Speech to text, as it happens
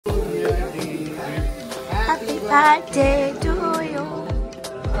birthday to you.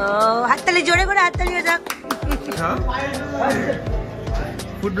 হাততালি জোরে করে হাততালি হয়ে যাক।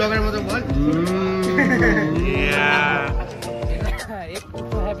 ফুড ব্লগারের মতো বল। একটু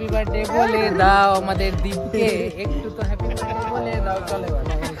তো হ্যাপি বার্থডে বলে দাও আমাদের দীপকে, একটু তো হ্যাপি বার্থডে বলে দাও। চলে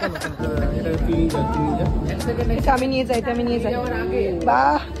আমি নিয়ে যাই, আমি নিয়ে যাই।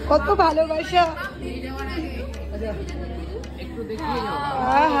 বাহ কত ভালোবাসা।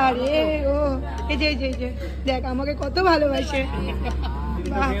 আরে ও এই যে দেখ আমাকে কত ভালোবাসে।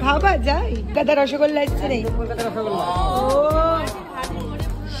 ভাবা যায় কলকাতা রসগোল্লা এসছে রে। ও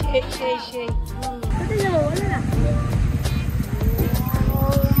সেই সেই সেই কোথায় যাবো বলে না।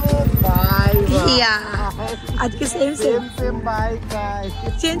 আজকে same same same bye bye.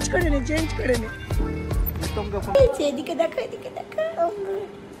 Change করে নে এদিকে দেখো এদিকে দেখো।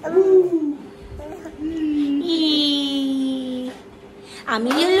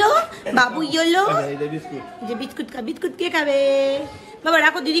 আমি হলো বাবু হলো যে বিস্কুট কে খাবে বাবা?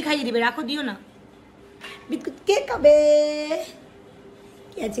 রাখো, দিদি খাইয়ে দিবে, রাখো, দিও না। বিস্কুট কে খাবে?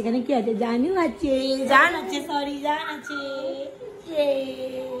 কি আছে এখানে? কি আছে? জান আছে সরি জান আছে।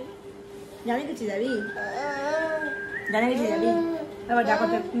 জানে কিছু যাবি বাবা? ডাকো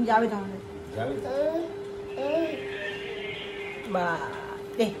তো, তুমি যাবে তাহলে। বা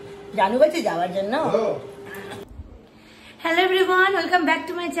জানু বলছে যাওয়ার জন্য। Hello everyone, welcome back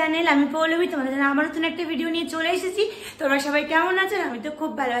to my channel. আমি পৌলমী, তোমাদের জন্য আমার নতুন একটা ভিডিও নিয়ে চলে এসেছি। তোমরা সবাই কেমন আছো? আমি তো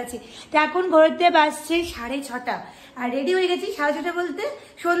খুব ভালো আছি। তো এখন ঘুরতে বাজছে 6:30 আর রেডি হয়ে গেছি। 6:30 বলতে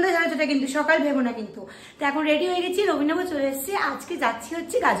সন্ধ্যা 6:30, কিন্তু সকাল ভেবো না কিন্তু। তো এখন রেডি হয়ে গেছি, রবীন্দ্রনগর চলে এসেছি। আজকে যাচ্ছি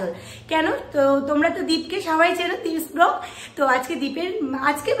হচ্ছে গাজল। কেন? তো তোমরা তো দীপকে সবাই চেনো, দীপ ব্লগ। তো আজকে দীপের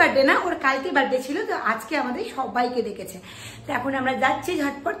আজকে বার্থডে না, ওর কালকে বার্থডে ছিল। তো আজকে আমাদের সবাইকে ডেকেছে। তো এখন আমরা যাচ্ছি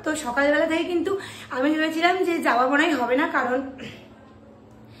ঝটপট। তো সকালবেলা থেকে কিন্তু আমি ভেবেছিলাম যে যাওয়া মনে হবে না, কারণ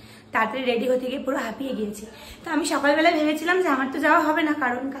তাড়াতাড়ি রেডি হতে গিয়ে পুরো হাঁপিয়ে গিয়েছি। তো আমি সকালবেলা ভেবেছিলাম যে আমার তো যাওয়া হবে না,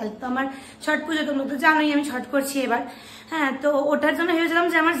 কারণ কাল তো আমার ছট পুজো। তোমরা তো জানোই আমি ছট করছি এবার। হ্যাঁ, তো ওটার জন্য ভেবেছিলাম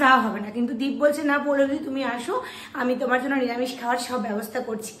যে আমার যাওয়া হবে না, কিন্তু দীপ বলছে না পৌলমী তুমি আসো, আমি তোমার জন্য নিরামিষ খাওয়ার সব ব্যবস্থা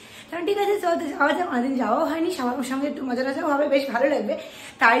করছি। কারণ ঠিক আছে চলতে যাওয়া যায়, অনেকদিন যাওয়াও হয়নি, সবার সঙ্গে একটু মজা টজাও হবে, বেশ ভালো লাগবে।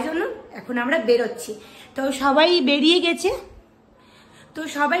 তাই জন্য এখন আমরা বেরোচ্ছি। তো সবাই বেরিয়ে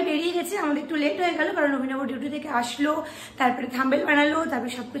গেছে, আমাদের একটু লেট হয়ে গেল, কারণ অভিনব ডিউটি থেকে আসলো, তারপরে থাম্বেল বানালো,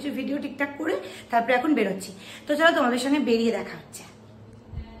 তারপরে সবকিছু ভিডিও ঠিকঠাক করে তারপরে এখন বেরোচ্ছি। তো চলো তোমাদের সঙ্গে বেরিয়ে দেখা হচ্ছে।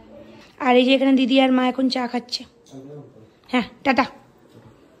 আর এই যে এখানে দিদি আর মা এখন চা খাচ্ছে। হ্যাঁ টাটা।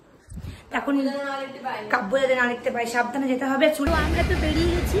 এখন কাব্য যাতে না দেখতে পাই, সাবধানে যেতে হবে। আমরা তো বেরিয়ে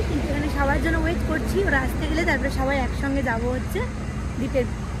গেছি, কিন্তু এখানে সবার জন্য ওয়েট করছি। ওরা আসতে গেলে তারপরে সবাই একসঙ্গে যাবো হচ্ছে দীপের।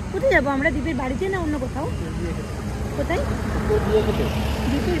 কোথায় যাবো আমরা? দীপের বাড়িতে না অন্য কোথাও? কোথায়?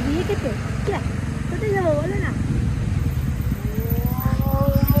 দীপের বিয়ে খেতে। কোথায় যাবো বলো না?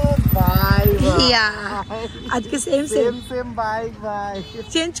 আজকে same same bye bye.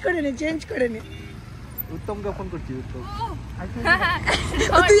 Change করে নে উত্তমকে ফোন করছি। উত্তম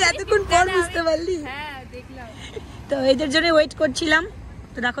তুই এতক্ষণ পর বুঝতে পারলি? তো এদের জন্য ওয়েট করছিলাম।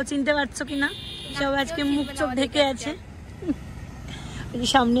 তো দেখো চিনতে পারছো কিনা, সব আজকে মুখ চোখ ঢেকে আছে।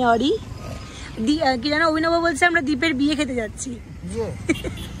 সামনে অরি কি জানো, অভিনব বলছে আমরা দীপের বিয়ে খেতে যাচ্ছি।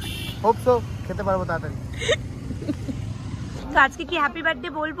 খেতে পারবো তাড়াতাড়ি। তো আজকে কি হ্যাপি বার্থডে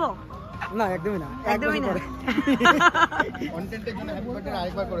বলবো? না একদমই না। কন্টেন্টের জন্য হ্যাপি বার্থডে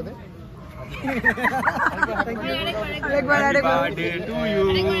আরেকবার করে দে।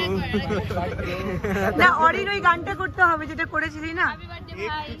 না অরির ওই গানটা করতে হবে যেটা করেছিলি না।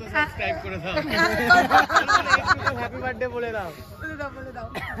 হ্যাপি বার্থডে বলে দাও।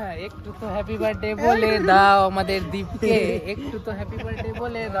 একটু তো হ্যাপি বার্থডে বলে দাও আমাদের দীপকে, একটু তো হ্যাপি বার্থডে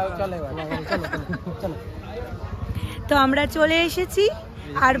বলে দাও। চলে চলো। তো আমরা চলে এসেছি,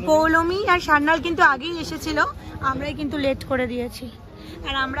 আর পৌলমী আর সান্নাল কিন্তু আগেই এসেছিল, আমরাই কিন্তু লেট করে দিয়েছি।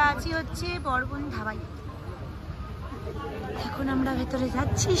 আর আমরা আছি হচ্ছে বরবন ধাবাই। এখন আমরা ভেতরে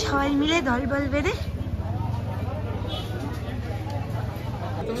যাচ্ছি সবাই মিলে দলবল বেঁধে।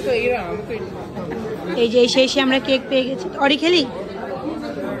 এই যে শেষে আমরা কেক পেয়ে গেছি। অরি খেলি?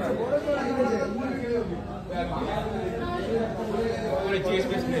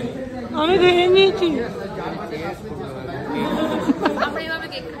 আমি ভেঙে নিয়েছি।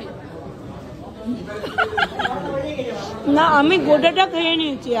 না আমি গোটাটা খেয়ে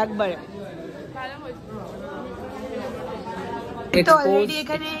নিয়েছি একবারে। তো অলরেডি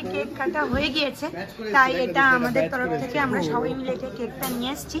এখানে কেক কাটা হয়ে গিয়েছে, তাই এটা আমাদের তরফ থেকে আমরা সবাই মিলে এটা কেকটা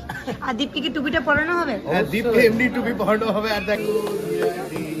নিয়ে এসেছি। আর দীপকে কি টুপিটা পরানো হবে? হ্যাঁ দীপকে এমনি টুপি পরানো হবে। আর দেখো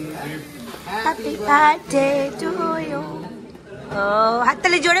হ্যাপি বার্থডে টু ইউ। ও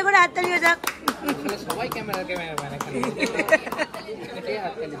হাততালি জোরে করে হাততালি হয়ে যাক। সবাই ক্যামেরা এখানে হাততালি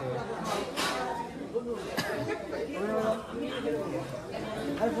দেবে।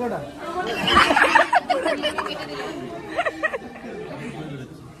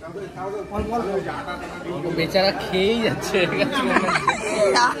 বেচারা খেয়েই যাচ্ছে।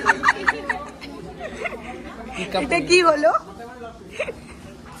 এটা কি হলো?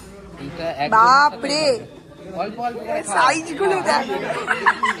 বাপরে, অল্প অল্প সাইজ গুলো দেখ।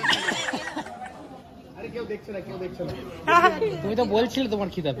 তুমি তো বলছিলে তোমার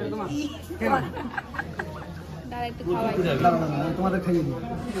খিদা পেয়েছে।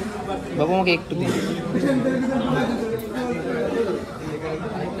 বাবু আমাকে একটু দিন।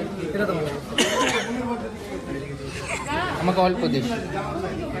 আমাকে অল্প দিন।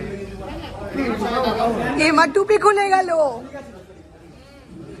 এ মা টুপি খুলে গেল।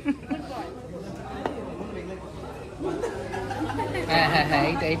 হ্যাঁ হ্যাঁ হ্যাঁ,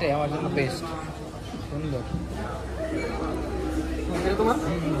 এইটাই আমার জন্য বেস্ট। সুন্দর।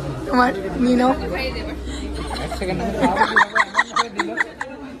 তোমার নিয়ে নাও। এক সেকেন্ড।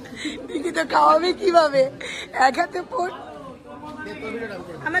 ঠিকই তো, খাওয়াবে কিভাবে? এক হাতে ফোন।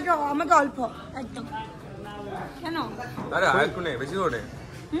 আমাকে অল্প একদম। কেন? আরে আর একটু নে, বেশি করে নে।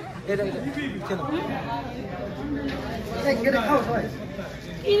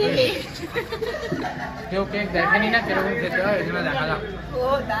 কেউ কেক দেখেনি না কিরকম খেতে হয়, এই জন্য দেখালাম।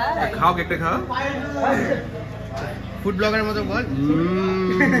 খাও, কেকটা খাও। ফুড ব্লগারের মতো বল।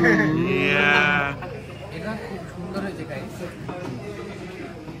 এটা খুব সুন্দর হয়েছে গাইস।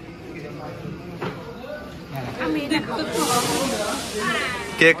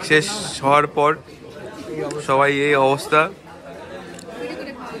 কেক শেষ হওয়ার পর সবাই এই অবস্থা।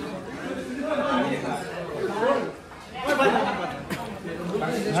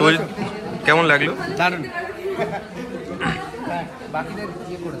 কেমন লাগলো? দারুণ। বাকিদের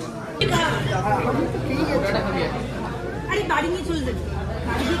ইয়ে করে দেন।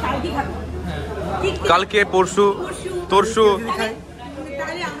 কালকে পরশু তরশু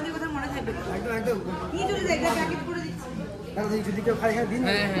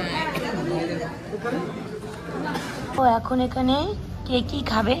ও এখন এখানে কে কি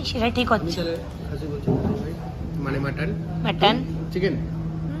খাবে সেটা ঠিক হচ্ছে। মানে মাটন মাটন চিকেন,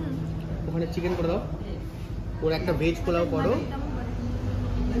 ওখানে চিকেন করে দাও। ওর একটা ভেজ পোলাও করো,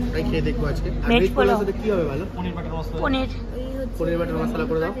 তাই খেয়ে দেখবো আজকে। আর ভেজ ভেজ পোলাও পোলাও। সাথে কি হবে ভালো? পনির। পনির বাটার মশলা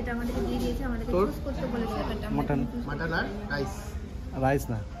করে দাও। তোর মটন মাটন আর রাইস। রাইস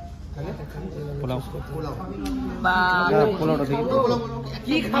না, তাহলে পোলাও। পোলাও। পোলাওটা দেখি।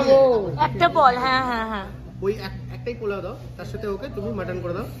 কি খাবো? একটা বল। হ্যাঁ হ্যাঁ হ্যাঁ, ওই একটাই পোলাও দাও, তার সাথে ওকে তুমি মাটন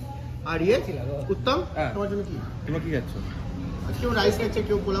করে দাও। আর ইয়ে উত্তম, তোমার জন্য কি? তোমরা কি খাচ্ছ? কেউ রাইস খাচ্ছে,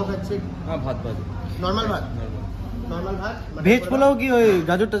 কেউ পোলাও খাচ্ছে। হ্যাঁ, ভাত ভাত। নর্মাল ভাত, নর্মাল ভাত। ভেজ পোলাও কি ওই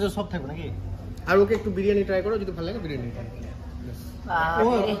গাজর টাজর সব থাকবে নাকি? আর ওকে একটু বিরিয়ানি ট্রাই করো, যদি ভালো লাগে বিরিয়ানি।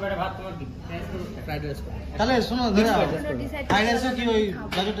 Fried rice. তাহলে শোনো দাদা, ফ্রাইড রাইসে কি ওই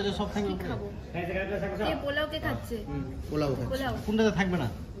গাজর টাজর সব থাকবে? পোলাও কে খাচ্ছে? পোলাও খাচ্ছে। পোলাও কোনটাতে থাকবে না?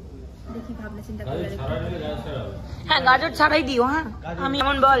 দেখি, ভাবনা চিন্তা করে দেখি। হ্যাঁ গাজর ছাড়াই দিও। হ্যাঁ আমি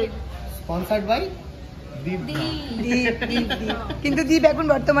এমন বল। স্পন্সর্ড বাই দীপ। দীপ, কিন্তু দীপ এখন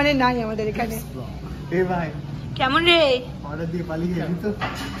বর্তমানে নাই আমাদের এখানে। এ ভাই কেমন রে? অর্ডার দিয়ে পালিয়ে গেলি তো।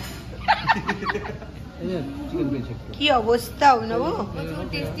 চিকেন পেয়েছে। কি অবস্থা অভিনব? প্রচুর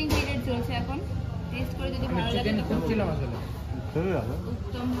টেস্টিং পিরিয়ড চলছে এখন। টেস্ট করে যদি ভালো লাগে তো খুঁজছিলাম আসলে।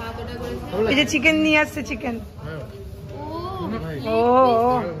 উত্তম ভাত অর্ডার করেছে। এই যে চিকেন নিয়ে আসছে, চিকেন। ও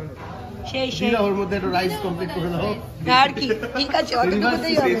ও সেই সেই। ওর মধ্যে একটু রাইস কমপ্লিট করে দাও। আর কি, ঠিক আছে,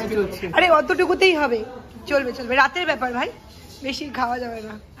 অতটুকুতেই হবে। আরে অতটুকুতেই হবে, চলবে চলবে। রাতের ব্যাপার ভাই, বেশি খাওয়া যাবে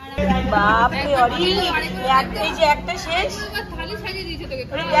না। বাপরে অরি, এই যে একটা শেষ। আবার থালি সাজিয়ে দিয়েছে তোকে।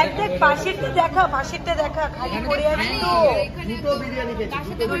 ওরে দেখ দেখ, পাশেরটা দেখা, পাশেরটা দেখা, খালি পড়ে আছে তো। দুটো বিরিয়ানি খেয়েছি, তার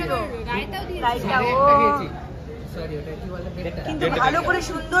সাথে করে রায়তাও দিয়েছে। রাইটা ও, সরি, ওটা কি বলে? বেডটা। কিন্তু ভালো করে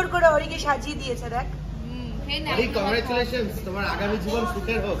সুন্দর করে অরিকে সাজিয়ে দিয়েছে দেখ। সেই না। এই কংগ্রাচুলেশনস, তোমার আগামী জীবন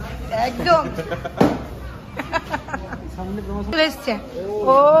সুখের হোক। একদম চলে এসছে।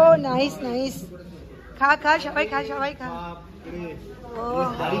 ও নাইস নাইস, খা খা সবাই খা, সবাই খা। ও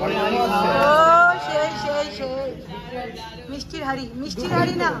সেই সেই সেই, মিষ্টির হাড়ি, মিষ্টির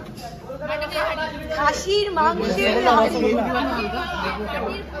হাড়ি না, খাসির মাংসের হাড়ি।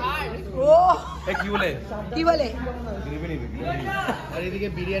 ও কি বলে? কি বলে? আর এদিকে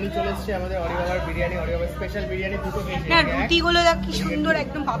বিরিয়ানি চলে এসছে আমাদের, অরি বাবার বিরিয়ানি, অরি বাবার স্পেশাল বিরিয়ানি। দুটো খেয়েছি। না রুটিগুলো দেখ কি সুন্দর,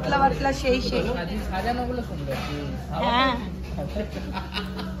 একদম পাতলা পাতলা, সেই সেই। সাজানো গুলো সুন্দর। হ্যাঁ,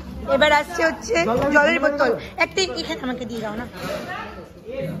 এবার আসছে হচ্ছে জলের বোতল। একটা এখানে আমাকে দিয়ে দাও না।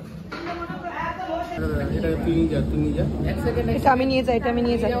 এটা তুই নিয়ে যা, তুই নিয়ে যা। এক সেকেন্ড। এটা আমি নিয়ে যাই, এটা আমি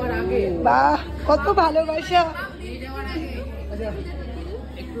নিয়ে যাই। বাহ কত ভালোবাসা।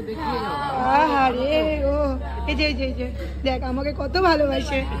 একটু আরে ও এই যে দেখ আমাকে কত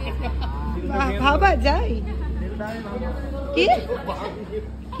ভালোবাসে। ভাবা যায় কি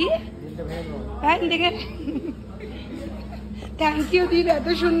কি হ্যাঁ দেখে। থ্যাংক ইউ দিল, এত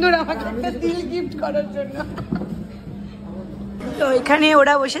সুন্দর আমাকে একটা দিল গিফট করার জন্য। তো এখানে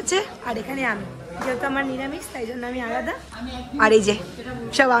ওরা বসেছে আর এখানে আমি, যেহেতু আমার নিরামিষ তাই জন্য আমি আলাদা। আর এই যে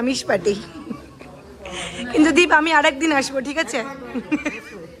সব আমিষ পার্টি। কিন্তু দীপ আমি আরেকদিন আসবো, ঠিক আছে?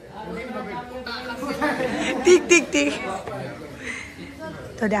 ঠিক ঠিক ঠিক।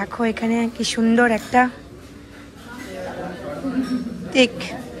 তো দেখো এখানে কি সুন্দর একটা ঠিক।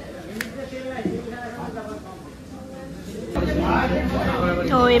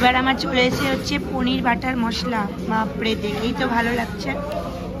 তো এবার আমার চলে এসে হচ্ছে পনির বাটার মশলা। বাপরে দেখেই তো ভালো লাগছে।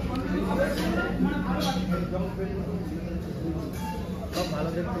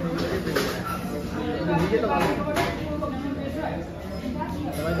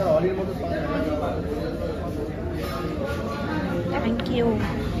 Thank you.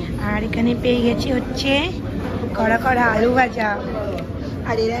 আর এখানে পেয়ে গেছি হচ্ছে কড়া কড়া আলু ভাজা।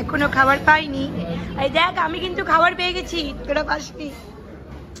 আর এরা এখনো খাবার পাইনি। এই দেখ আমি কিন্তু খাবার পেয়ে গেছি, তোরা পাসনি।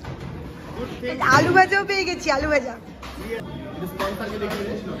 আলু ভাজাও পেয়ে গেছি, আলু ভাজা।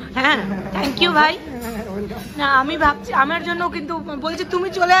 হ্যাঁ থ্যাংক ইউ ভাই। না আমি ভাবছি আমার জন্য, কিন্তু বলছি তুমি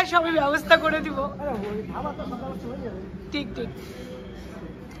চলে আসো আমি ব্যবস্থা করে দিব। ঠিক ঠিক।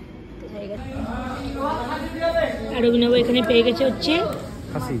 আর অভিনব এখানে পেয়ে গেছে হচ্ছে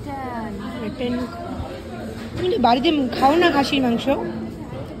মাটন। তুমি তো বাড়িতে খাও না খাসির মাংস?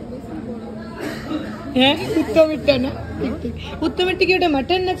 হ্যাঁ উত্তমেরটা না? উত্তমেরটা কি ওটা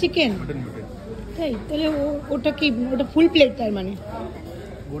মাটন না চিকেন? তাই তাহলে ওটা কি, ওটা ফুল প্লেট তার মানে?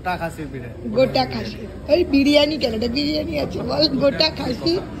 গোটা খাসির বিরিয়ানি। গোটা খাসি ওই বিরিয়ানি কেন? ওটা বিরিয়ানি আছে বল। গোটা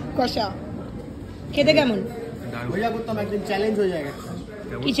খাসি কষা খেতে কেমন? भैया को तो একদিন চ্যালেঞ্জ হয়ে যায়गा।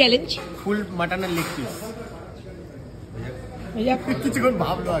 কি চ্যালেঞ্জ? ফুল মাটনের লেগ পিস। भैया কিছুক্ষণ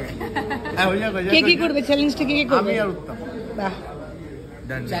ভাবলো আগে। হ্যাঁ भैया কে কি করবে চ্যালেঞ্জটা? কে করবে? আমি আর উত্তম। বাহ,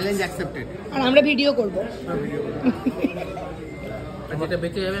 চ্যালেঞ্জ অ্যাকসেপ্টেড। আর আমরা ভিডিও করব। যেটা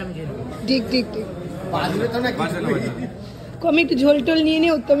বেঁচে যাবে আমি খেয়ে নেবো। ঠিক ঠিক ঠিক। বাজবে তো না কিছু। কম একটু ঝোল টোল নিয়ে নে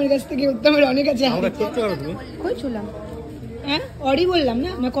উত্তমের কাছ থেকে। উত্তমের অনেক আছে। আমরা ছোট করো তুমি। কই ছিলাম? হ্যাঁ অরি বললাম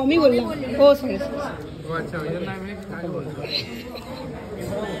না, না কমই বললাম। ও সরি। ও আচ্ছা ওই জন্য আমি আগে বললাম।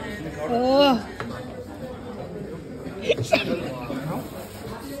 ও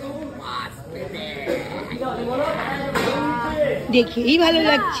দেখেই ভালো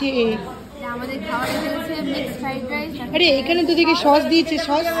লাগছে। আমাদের খাওয়াটা চলছে মিক্স ফ্রাইড রাইস আরে এখানে তো দেখি সস দিয়েছে।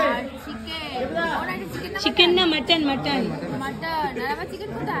 সস আর চিকেন। ওরা চিকেন চিকেন না মাটন? Mutton mutton. আর আমার চিকেন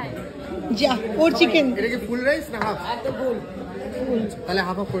কোথায়? যা ওর চিকেন। এটা কি ফুল রাইস না হাফ? তাহলে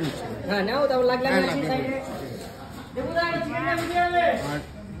হাফ করে নিচ্ছি। হ্যাঁ নাও তাও লাগলে আর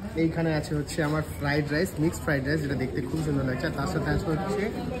এইখানে আছে হচ্ছে আমার fried rice, mix fried rice, যেটা দেখতে খুব সুন্দর লাগছে। আর তার সাথে আছে হচ্ছে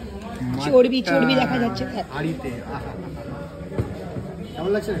চর্বি চর্বি দেখা যাচ্ছে। হাঁড়িতে।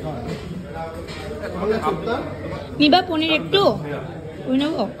 কেমন লাগছে রে খাওয়া? কেমন লাগছে উত্তম? নিবা পনির একটু ওই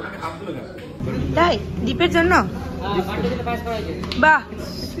নেব তাই দীপের জন্য। বাহ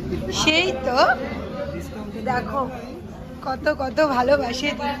সেই তো দেখো কত কত ভালোবাসে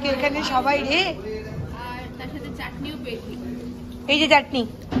দীপকে এখানে সবাই রে। আর তার সাথে চাটনিও পেয়েছি। এই যে চাটনি।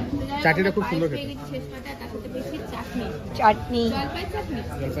 চাটনিটা খুব সুন্দর খেতে। পেয়ে গেছি শেষ পাতে, তার সাথে পেয়েছি চাটনি, চাটনি জলপাই চাটনি।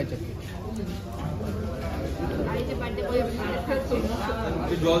 জলপাই চাটনি। আর এই যে বার্থডে বয় থাকছে।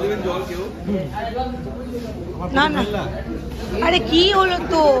 না না আরে কি হলো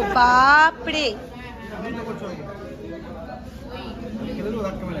তো বাপরে।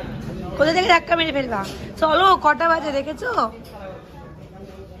 কোথা থেকে ধাক্কা মেরে ফেলবা? চলো কটা বাজে দেখেছো?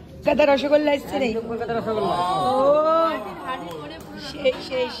 কলকাতা রসগোল্লা এসছে রে। কলকাতা রসগোল্লা। ও সেই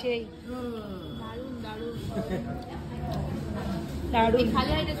সেই সেই দারুণ।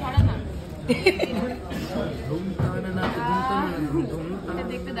 খালি হাতে ছড়া না। এটা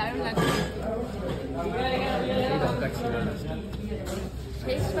দেখতে দারুণ লাগছে।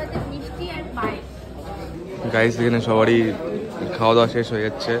 শেষ পাতে মিষ্টি আর পায়েস। গাইস এখানে সবারই খাওয়া দাওয়া শেষ হয়ে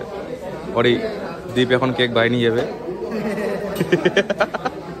যাচ্ছে। পরে দীপ এখন কেক বাইরে নিয়ে যাবে।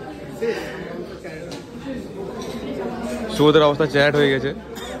 সুবোধের অবস্থা চ্যাট হয়ে গেছে।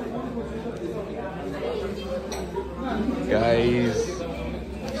 গাইস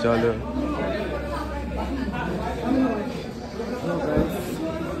চলো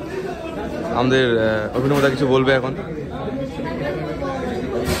আমাদের অভিনবদা কিছু বলবে এখন।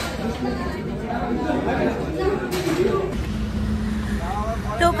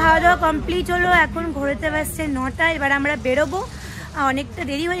 তো খাওয়া দাওয়া কমপ্লিট হলো, এখন ঘুরতে বাসছে 9টা। এবার আমরা বেরোবো, অনেকটা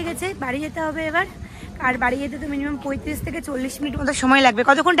দেরি হয়ে গেছে, বাড়ি যেতে হবে এবার, আর বাড়ি যেতে তো মিনিমাম 35 থেকে 40 মিনিট মতো সময় লাগবে।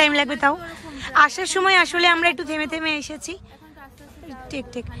 কতক্ষণ টাইম লাগবে তাও? আসার সময় আসলে আমরা একটু থেমে থেমে এসেছি। ঠিক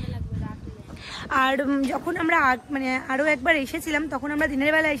ঠিক। আর যখন আমরা মানে আরও একবার এসেছিলাম তখন আমরা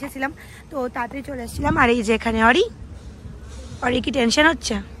দিনের বেলা এসেছিলাম, তো তাড়াতাড়ি চলে এসেছিলাম। আর এই যে এখানে অরি কি টেনশন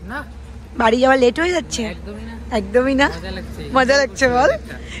হচ্ছে? না, বাড়ি যাওয়া লেট হয়ে যাচ্ছে? একদমই না। মজা লাগছে বল?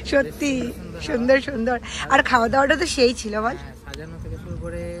 সত্যি সুন্দর সুন্দর। আর খাওয়া দাওয়াটা তো সেই ছিল বল? সাজানো থেকে শুরু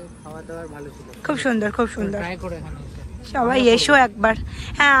করে খাওয়া দাওয়ার ভালো ছিল, খুব সুন্দর খুব সুন্দর। ট্রাই করে সবাই এসো একবার।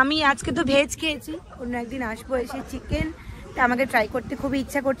 হ্যাঁ, আমি আজকে তো ভেজ খেয়েছি, অন্য একদিন আসবো এসে চিকেন আমাকে ট্রাই করতে খুবই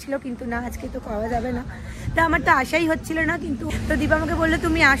ইচ্ছা করছিল, কিন্তু না আজকে তো খাওয়া যাবে না। তা আমার তো আশাই হচ্ছিল না, কিন্তু তো দীপা আমাকে বললো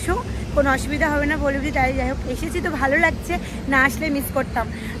তুমি আসো, কোনো অসুবিধা হবে না বলবি। তাই যাই হোক এসেছি তো ভালো লাগছে, না আসলে মিস করতাম।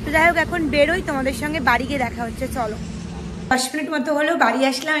 তো যাই হোক এখন বেরোই, তোমাদের সঙ্গে বাড়ি গিয়ে দেখা হচ্ছে। চলো। 10 মিনিট মতো হলো বাড়ি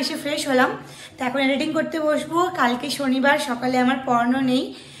আসলাম, এসে ফ্রেশ হলাম। তো এখন এডিটিং করতে বসবো। কালকে শনিবার, সকালে আমার পড়ানো নেই,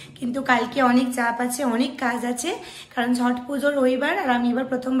 কিন্তু কালকে অনেক চাপ আছে, অনেক কাজ আছে, কারণ ছট পুজোর রবিবার আর আমি এবার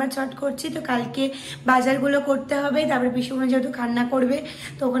প্রথমবার ছট করছি। তো কালকে বাজারগুলো করতে হবে, তারপরে পিসুমণি যেহেতু কান্না করবে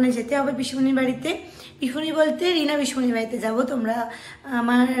তো ওখানে যেতে হবে পিসুমণির বাড়িতে। পিসুমণি বলতে রিনা পিসুমণির বাড়িতে যাব। তোমরা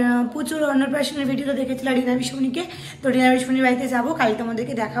আমার প্রচুর অন্নপ্রাশনের ভিডিওটা দেখেছিল রিনা পিসুমণিকে, তো রিনা পিসুমণির বাড়িতে যাবো, কাল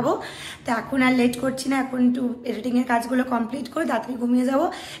তোমাদেরকে দেখাবো। তো এখন আর লেট করছি না, এখন একটু এডিটিংয়ের কাজগুলো কমপ্লিট করে তাড়াতাড়ি ঘুমিয়ে যাব,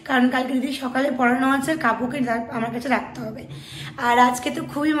 কারণ কালকে দিদি সকালে পড়ানো আছে আর কাপুকে আমার কাছে রাখতে হবে। আর আজকে তো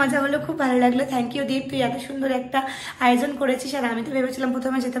খুবই মজা হলো, খুব ভালো লাগলো। থ্যাংক ইউ দীপ, তুই এত সুন্দর একটা আয়োজন করেছিস। আর আমি তো ভেবেছিলাম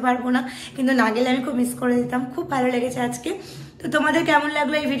প্রথমে যেতে পারবো না, কিন্তু না গেলে আমি খুব মিস করে দিতাম। খুব ভালো লেগেছে আজকে। তো তোমাদের কেমন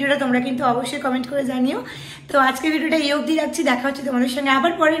লাগলো এই ভিডিওটা তোমরা কিন্তু অবশ্যই কমেন্ট করে জানিও। তো আজকে ভিডিওটা এই অবধি রাখছি, দেখা হচ্ছে তোমাদের সঙ্গে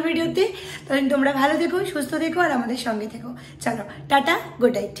আবার পরের ভিডিওতে। তখন তোমরা ভালো থেকো, সুস্থ থেকো আর আমাদের সঙ্গে থেকো। চলো টাটা,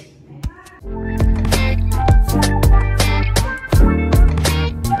 গুড নাইট।